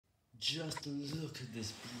Just look at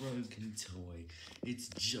this broken toy. It's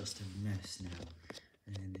just a mess now.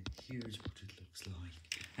 And here's what it looks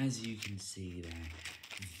like. As you can see there,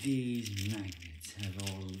 these magnets have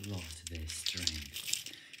all lost their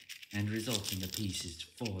strength and result in the pieces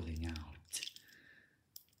falling out.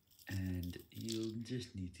 And you'll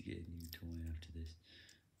just need to get a new toy after this.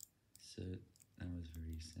 So that was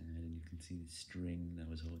very sad, and you can see the string that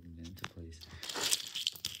was holding them into place.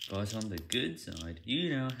 But on the good side, you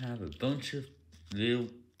now have a bunch of little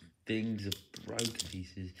things of broken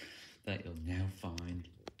pieces that you'll now find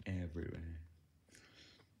everywhere.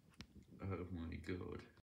 Oh my god.